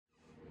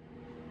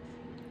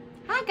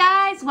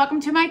Hi guys,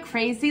 welcome to my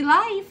crazy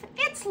life.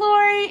 It's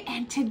Lori,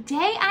 and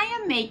today I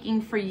am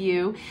making for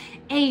you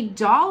a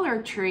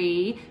Dollar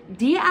Tree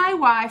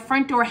DIY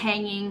front door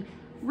hanging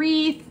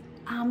wreath.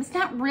 It's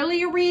not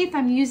really a wreath.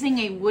 I'm using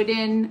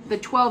the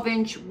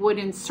 12-inch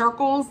wooden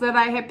circles that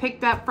I had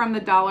picked up from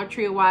the Dollar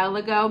Tree a while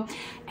ago.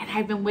 And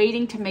I've been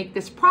waiting to make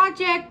this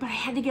project, but I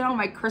had to get all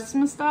my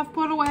Christmas stuff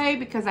put away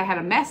because I had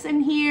a mess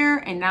in here,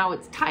 and now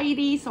it's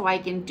tidy so I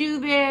can do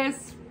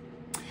this.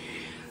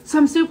 So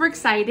I'm super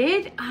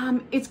excited.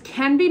 It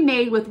can be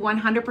made with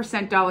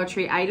 100% Dollar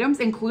Tree items,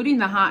 including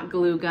the hot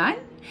glue gun.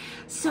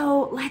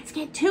 So let's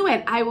get to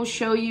it. I will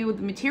show you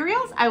the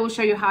materials, I will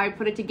show you how I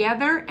put it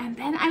together, and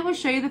then I will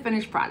show you the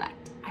finished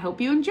product. I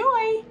hope you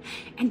enjoy.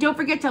 And don't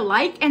forget to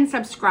like and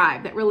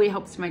subscribe. That really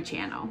helps my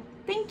channel.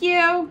 Thank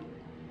you.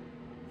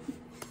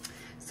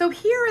 So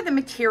here are the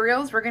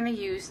materials we're gonna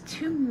use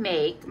to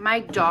make my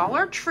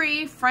Dollar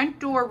Tree front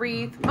door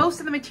wreath. Most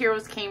of the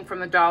materials came from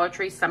the Dollar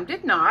Tree, some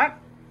did not,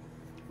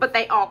 but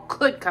they all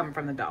could come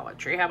from the Dollar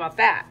Tree. How about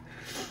that?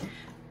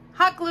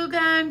 Hot glue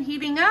gun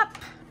heating up.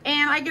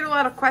 And I get a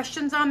lot of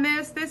questions on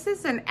this. This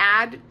is an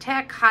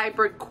AdTech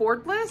hybrid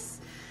cordless.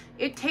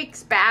 It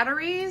takes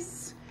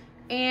batteries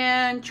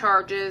and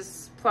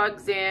charges,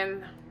 plugs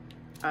in,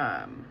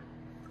 on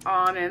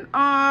and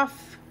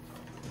off.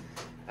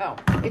 Oh,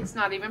 it's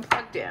not even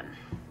plugged in.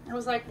 I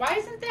was like, why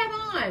isn't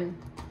that on?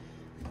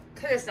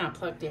 Because it's not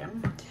plugged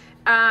in.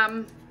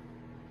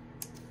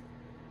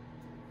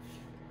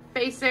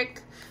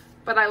 Basic,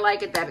 but I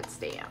like it that it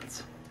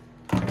stands.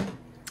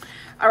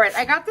 All right,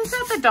 I got this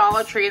at the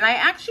Dollar Tree, and I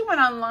actually went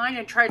online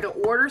and tried to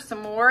order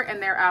some more, and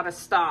they're out of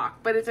stock.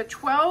 But it's a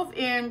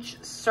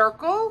 12-inch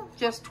circle,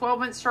 just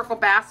 12-inch circle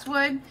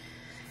basswood.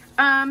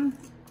 Kind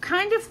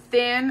of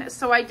thin,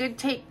 so I did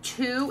take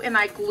two and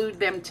I glued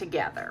them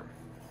together.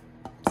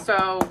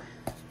 So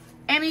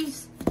any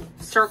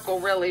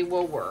circle really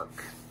will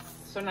work.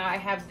 So now I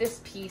have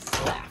this piece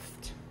left.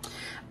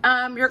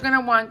 You're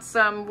gonna want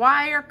some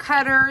wire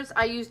cutters.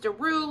 I used a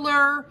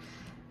ruler,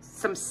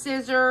 some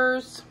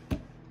scissors.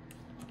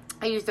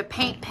 I used a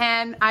paint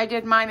pen. I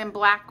did mine in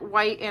black,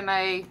 white, and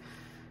a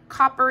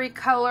coppery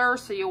color,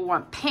 so you'll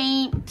want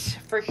paint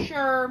for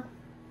sure.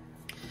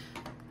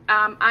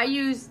 I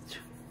used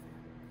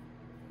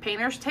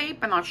painter's tape,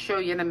 and I'll show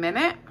you in a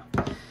minute.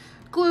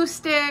 Glue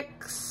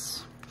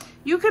sticks.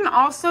 You can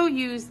also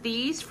use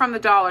these from the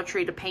Dollar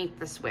Tree to paint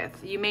this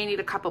with. You may need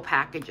a couple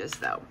packages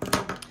though.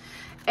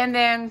 And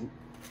then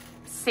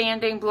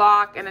sanding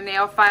block and a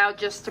nail file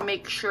just to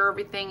make sure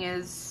everything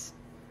is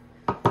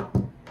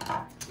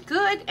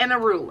good, and a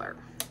ruler.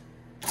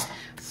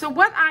 So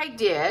what I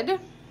did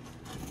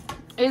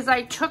is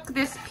I took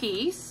this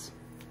piece,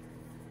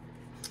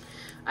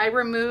 I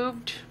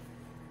removed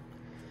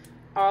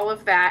all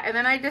of that, and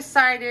then I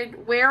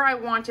decided where I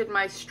wanted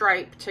my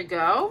stripe to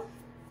go.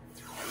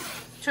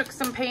 Took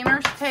some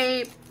painter's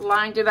tape,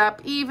 lined it up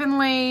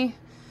evenly,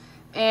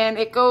 and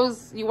it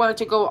goes, you want it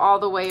to go all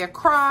the way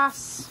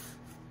across,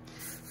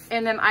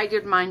 and then I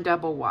did mine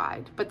double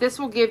wide. But this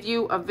will give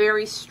you a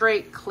very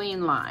straight,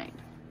 clean line.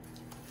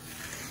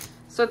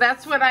 So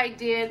that's what I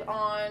did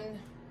on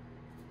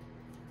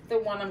the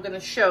one I'm going to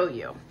show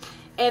you.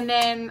 And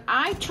then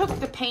I took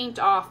the paint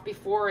off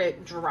before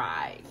it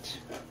dried.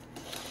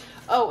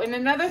 Oh, and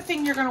another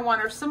thing you're going to want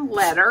are some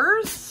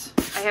letters.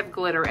 I have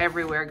glitter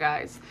everywhere,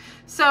 guys.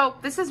 So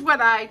this is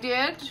what I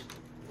did.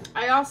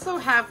 I also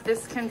have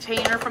this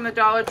container from the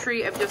Dollar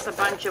Tree of just a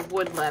bunch of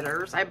wood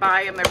letters. I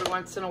buy them every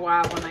once in a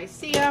while when I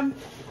see them.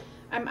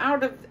 I'm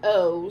out of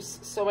O's,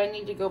 so I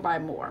need to go buy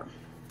more.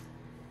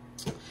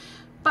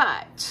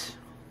 But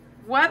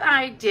what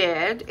I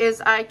did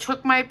is I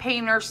took my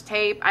painter's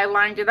tape, I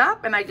lined it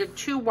up, and I did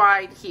two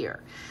wide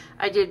here.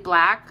 I did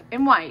black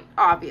and white,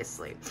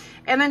 obviously.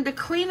 And then to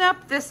clean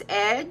up this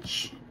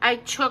edge, I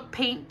took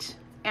paint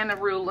and a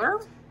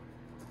ruler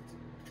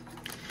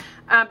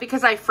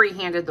because I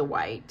freehanded the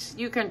white.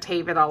 You can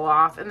tape it all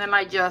off. And then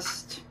I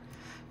just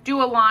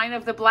do a line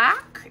of the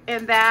black,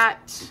 and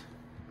that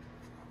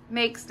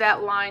makes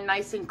that line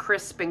nice and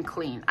crisp and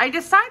clean. I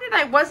decided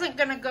I wasn't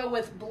gonna go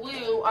with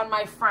blue on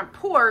my front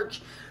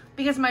porch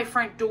because my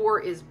front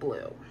door is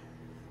blue.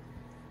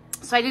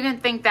 So I didn't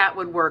think that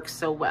would work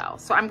so well.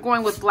 So I'm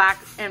going with black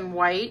and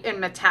white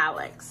and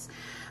metallics.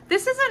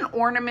 This is an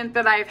ornament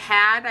that I've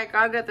had. I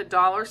got it at the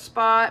Dollar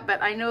Spot,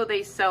 but I know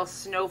they sell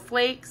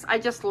snowflakes. I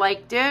just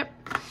liked it.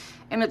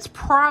 And it's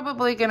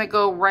probably gonna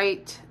go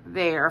right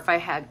there if I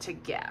had to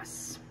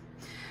guess.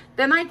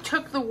 Then I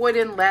took the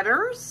wooden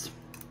letters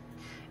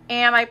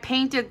and I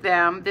painted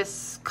them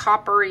this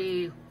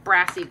coppery,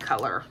 brassy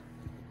color.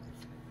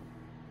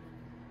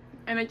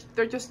 And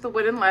they're just the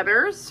wooden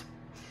letters.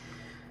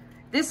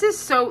 This is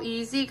so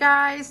easy,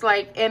 guys,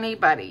 like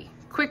anybody,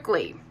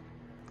 quickly.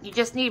 You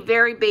just need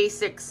very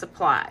basic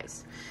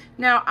supplies.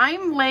 Now,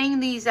 I'm laying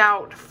these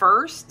out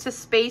first to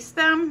space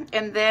them,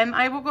 and then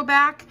I will go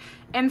back.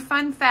 And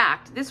fun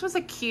fact, this was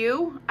a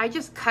Q. I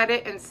just cut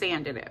it and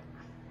sanded it.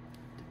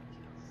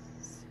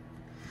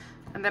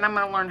 And then I'm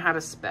gonna learn how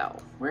to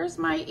spell. Where's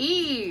my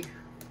E?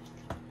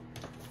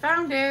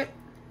 Found it.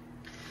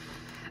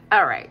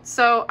 All right,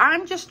 so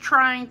I'm just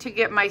trying to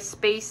get my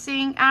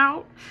spacing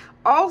out.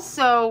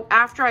 Also,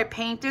 after I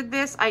painted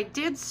this, I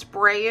did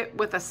spray it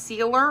with a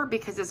sealer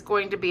because it's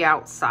going to be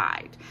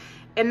outside.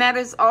 And that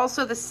is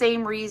also the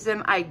same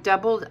reason I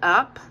doubled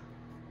up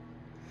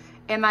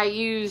and I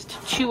used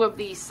 2 of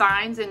these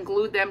signs and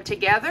glued them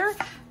together.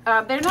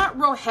 They're not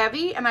real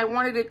heavy, and I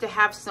wanted it to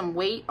have some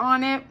weight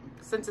on it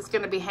since it's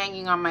going to be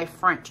hanging on my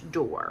front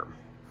door.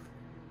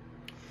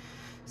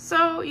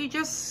 So you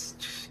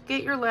just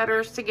get your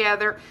letters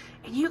together,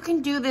 and you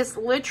can do this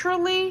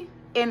literally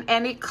in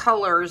any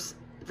colors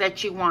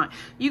that you want.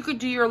 You could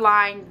do your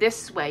line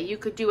this way, you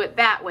could do it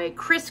that way,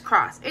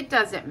 crisscross, it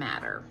doesn't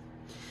matter.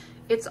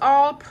 It's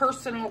all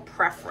personal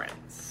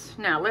preference.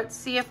 Now let's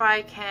see if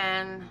I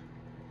can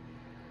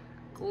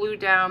glue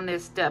down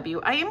this W.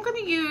 I am going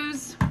to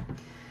use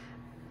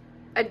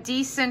a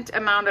decent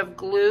amount of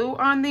glue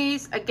on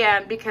these,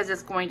 again, because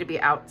it's going to be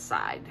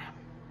outside.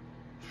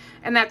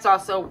 And that's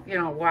also, you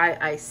know, why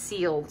I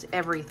sealed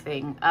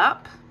everything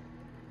up.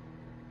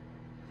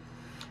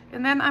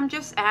 And then I'm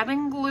just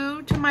adding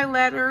glue to my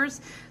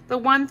letters. The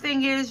one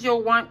thing is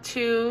you'll want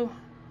to,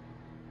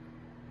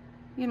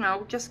 you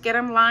know, just get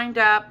them lined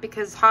up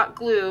because hot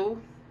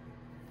glue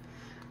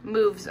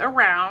moves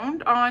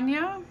around on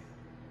you.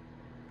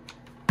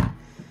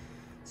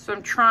 So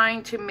I'm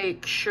trying to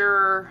make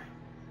sure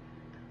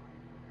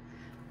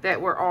that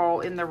we're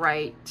all in the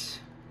right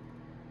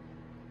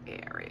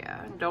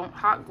area. Don't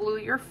hot glue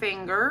your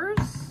fingers.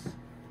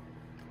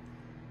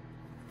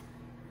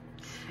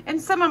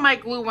 And some of my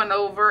glue went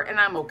over, and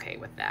I'm okay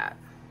with that.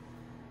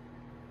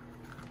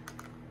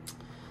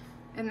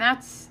 And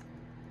that's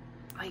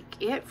like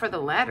it for the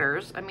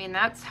letters. I mean,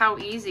 that's how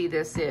easy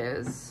this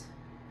is.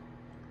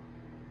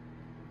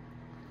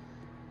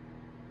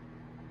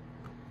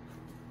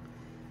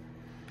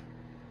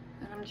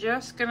 And I'm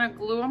just gonna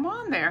glue them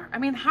on there. I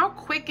mean, how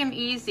quick and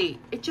easy.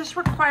 It just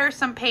requires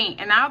some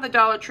paint, and now the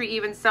Dollar Tree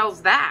even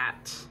sells that.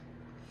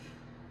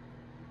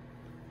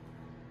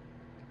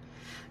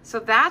 So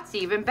that's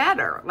even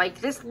better.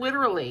 Like this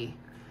literally.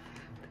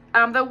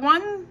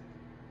 The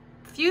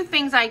few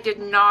things I did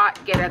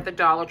not get at the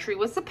Dollar Tree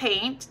was the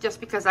paint, just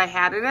because I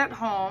had it at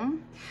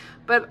home.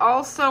 But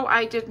also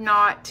I did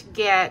not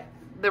get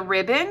the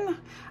ribbon.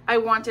 I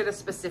wanted a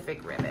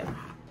specific ribbon.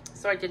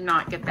 So I did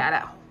not get that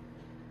at home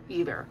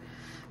either.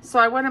 So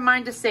I wanted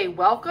mine to say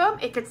welcome.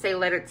 It could say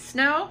let it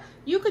snow.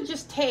 You could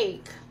just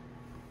take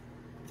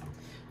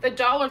the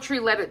Dollar Tree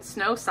let it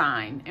snow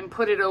sign and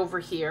put it over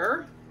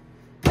here.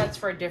 That's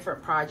for a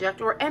different project,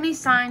 or any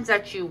signs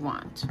that you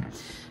want.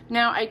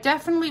 Now, I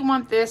definitely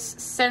want this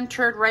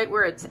centered right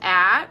where it's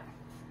at,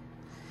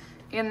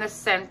 in the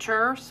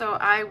center. So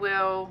I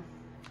will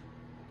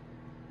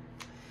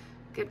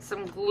get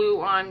some glue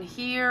on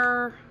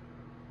here.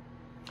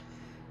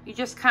 You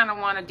just kind of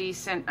want a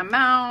decent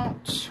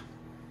amount.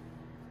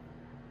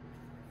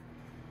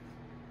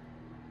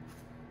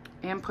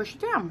 And push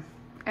it down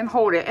and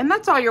hold it. And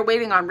that's all you're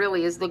waiting on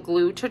really, is the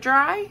glue to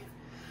dry.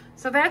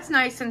 So that's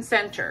nice and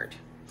centered.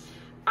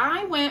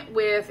 I went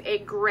with a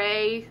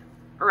gray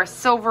or a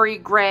silvery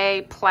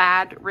gray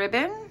plaid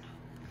ribbon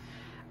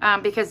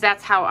because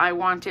that's how I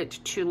want it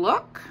to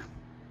look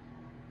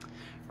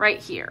right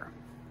here.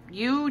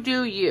 You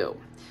do you.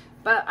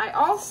 But I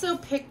also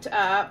picked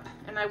up,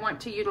 and I want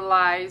to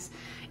utilize,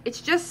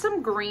 it's just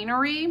some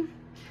greenery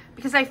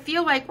because I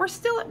feel like we're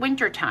still at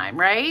winter time,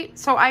 right?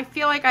 So I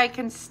feel like I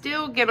can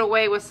still get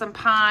away with some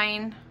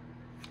pine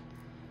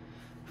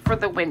for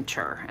the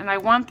winter. And I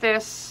want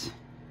this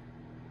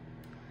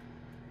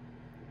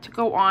to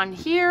go on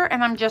here,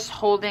 and I'm just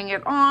holding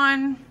it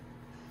on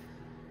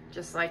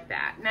just like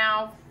that.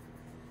 Now,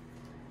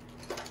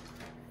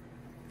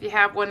 if you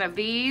have one of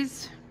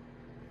these,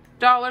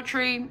 Dollar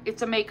Tree,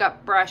 it's a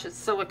makeup brush, it's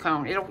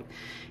silicone.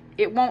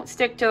 It won't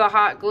stick to the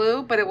hot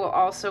glue, but it will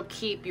also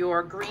keep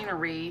your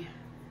greenery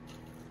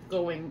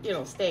going, you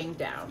know, staying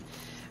down.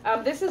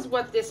 This is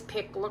what this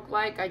pick looked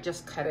like. I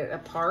just cut it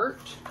apart.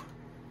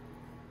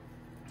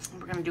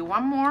 We're gonna do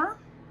one more.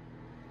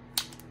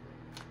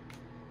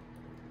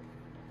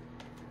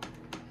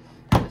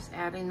 Just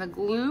adding the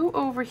glue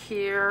over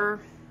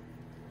here.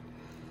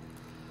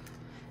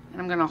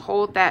 And I'm gonna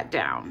hold that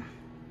down.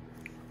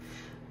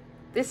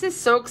 This is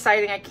so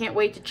exciting. I can't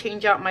wait to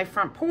change out my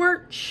front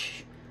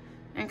porch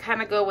and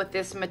kind of go with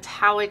this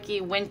metallic-y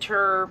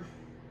winter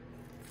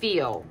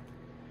feel.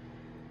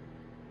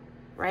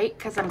 Right?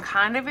 Because I'm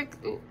kind of,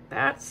 ooh,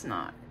 that's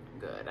not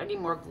good. I need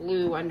more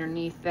glue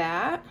underneath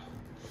that.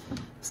 I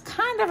was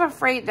kind of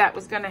afraid that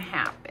was going to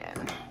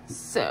happen.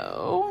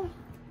 So,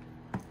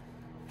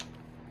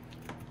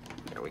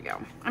 there we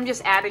go. I'm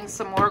just adding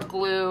some more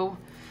glue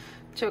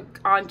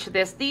onto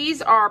this.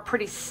 These are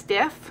pretty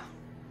stiff,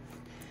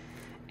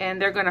 and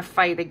they're going to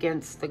fight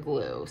against the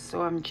glue.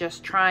 So I'm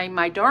just trying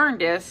my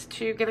darndest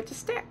to get it to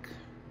stick.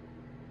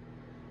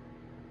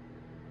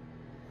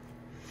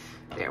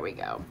 There we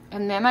go.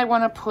 And then I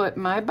want to put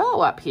my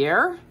bow up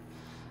here.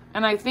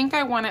 And I think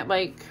I want it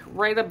like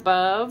right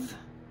above.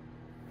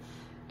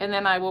 And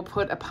then I will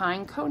put a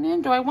pine cone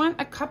in. Do I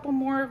want a couple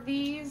more of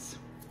these?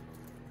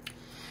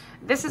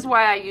 This is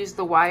why I use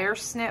the wire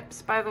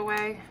snips, by the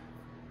way.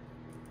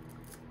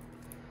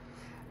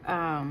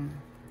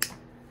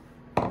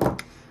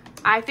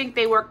 I think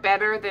they work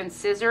better than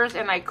scissors,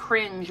 and I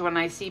cringe when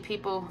I see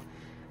people,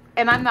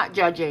 and I'm not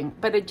judging,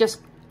 but it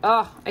just,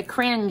 I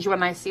cringe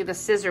when I see the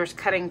scissors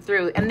cutting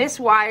through. And this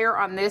wire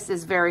on this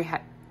is very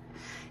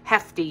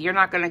hefty. You're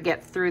not going to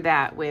get through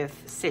that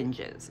with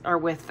singes or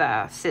with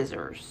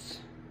scissors,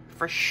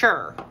 for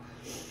sure.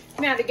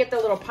 Now to get the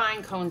little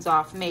pine cones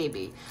off,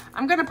 maybe.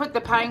 I'm going to put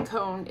the pine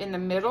cone in the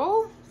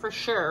middle for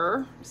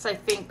sure. So I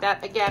think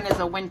that, again, is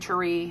a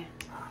wintry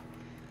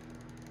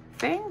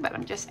thing, but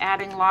I'm just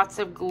adding lots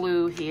of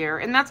glue here.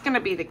 And that's going to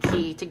be the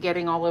key to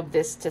getting all of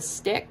this to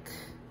stick,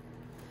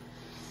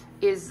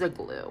 is the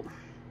glue.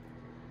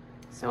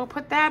 So we'll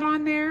put that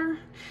on there.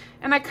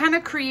 And I kind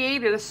of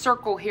created a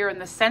circle here in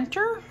the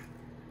center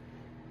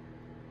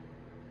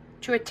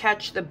to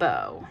attach the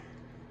bow.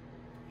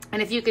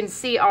 And if you can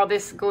see all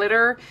this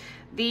glitter,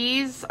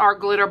 these are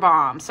glitter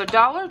bombs. So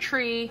Dollar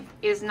Tree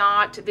is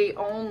not the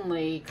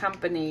only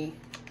company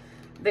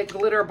that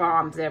glitter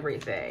bombs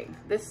everything.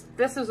 This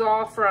is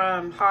all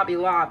from Hobby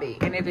Lobby,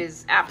 and it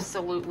is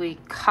absolutely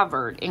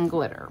covered in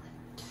glitter.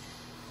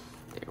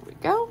 There we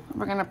go.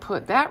 We're gonna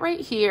put that right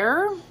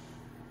here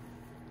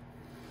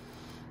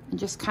and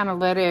just kind of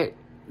let it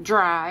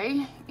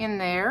dry in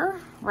there,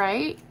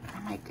 right? I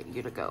might get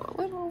you to go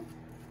a little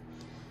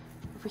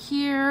over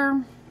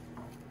here.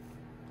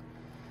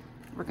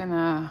 We're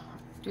gonna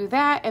do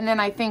that, and then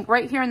I think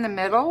right here in the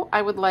middle,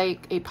 I would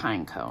like a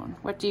pine cone.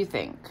 What do you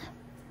think?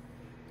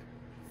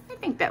 I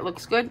think that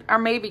looks good, or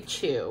maybe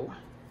 2.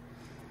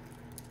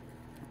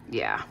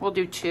 Yeah, we'll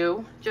do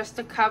 2, just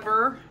to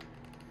cover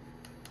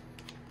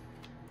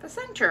the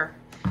center.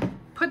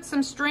 Put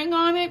some string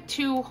on it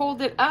to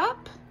hold it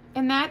up,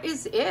 and that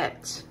is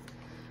it.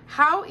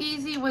 How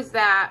easy was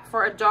that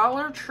for a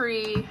Dollar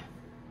Tree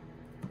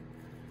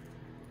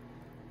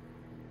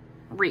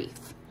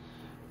wreath?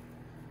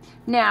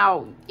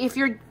 Now, if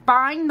you're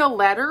buying the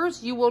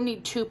letters, you will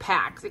need 2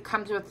 packs. It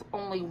comes with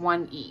only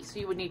 1 each. So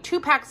you would need 2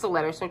 packs of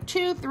letters. So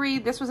 2, 3,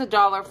 this was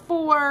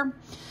 $1.04.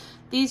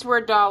 These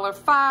were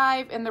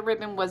 $1.05, and the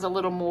ribbon was a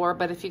little more,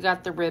 but if you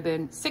got the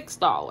ribbon,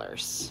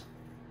 $6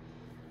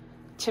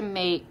 to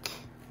make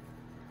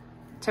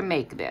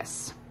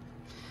this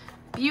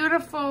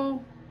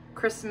beautiful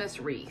Christmas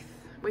wreath,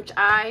 which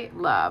I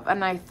love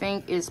and I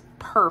think is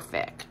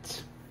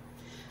perfect.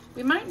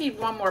 We might need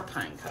 1 more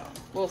pine cone.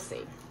 We'll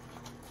see.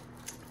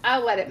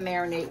 I'll let it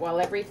marinate while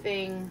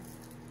everything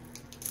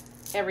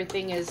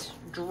is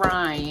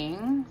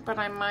drying, but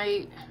I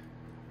might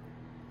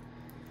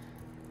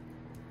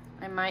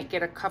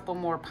get a couple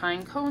more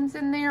pine cones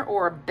in there,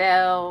 or a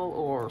bell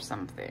or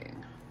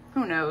something.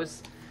 Who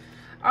knows?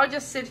 I'll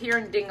just sit here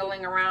and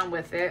dingling around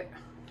with it.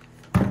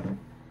 Got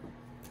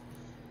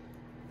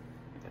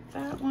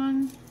that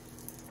one.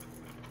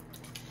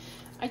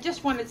 I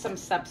just wanted some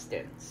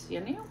substance, you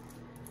know?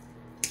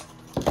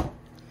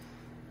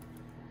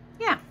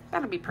 Yeah,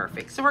 that'll be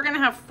perfect. So we're gonna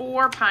have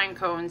 4 pine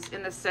cones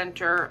in the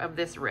center of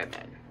this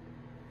ribbon,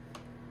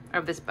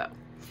 of this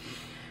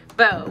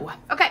bow.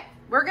 Okay,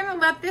 we're gonna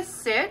let this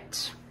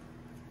sit.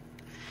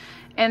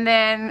 And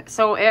then,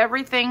 so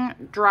everything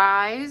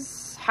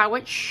dries how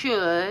it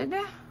should.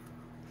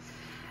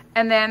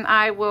 And then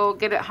I will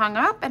get it hung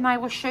up and I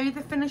will show you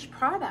the finished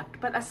product.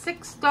 But a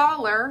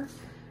 $6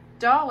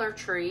 Dollar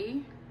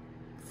Tree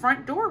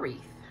front door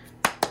wreath.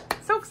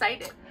 So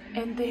excited.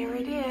 And there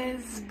it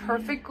is,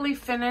 perfectly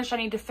finished. I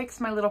need to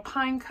fix my little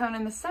pine cone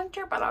in the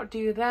center, but I'll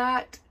do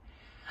that.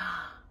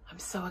 I'm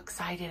so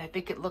excited. I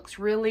think it looks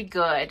really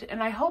good.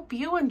 And I hope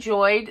you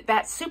enjoyed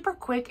that super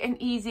quick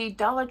and easy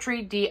Dollar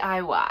Tree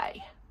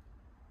DIY.